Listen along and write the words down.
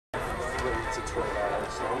it's a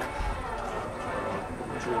 12-hour song.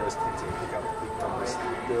 Jurors tend to pick up big numbers.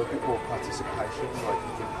 There's a bit more participation, like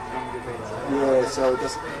you can. Yeah, so it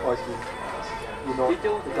doesn't like you're not.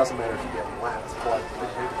 It doesn't matter if you get lapped, like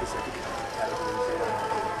the second categories.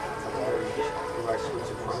 The race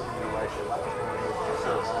was in front of you, the race lap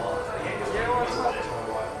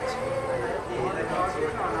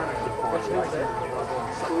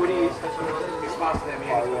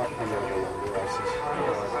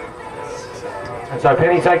And so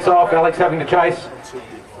Penny takes off, Alex having to chase.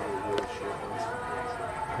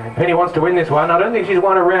 And Penny wants to win this one. I don't think she's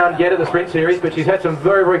won a round yet at the sprint series, but she's had some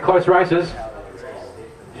very, very close races.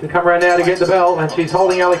 She'll come around now to get the bell, and she's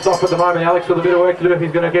holding Alex off at the moment. Alex with a bit of work to do if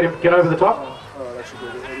he's going to get over the top.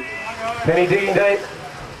 Penny digging deep.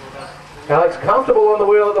 Alex comfortable on the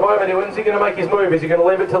wheel at the moment. Is he going to make his move? Is he going to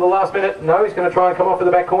leave it till the last minute? No, he's going to try and come off in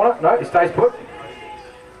the back corner. No, he stays put.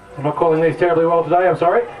 I'm not calling these terribly well today, I'm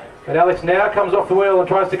sorry. But Alex now comes off the wheel and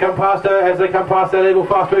tries to come past her as they come past that Eagle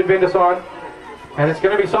Fast Food vendor sign. And it's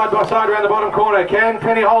going to be side by side around the bottom corner. Can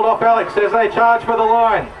Penny hold off Alex as they charge for the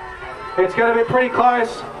line? It's going to be pretty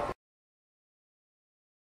close.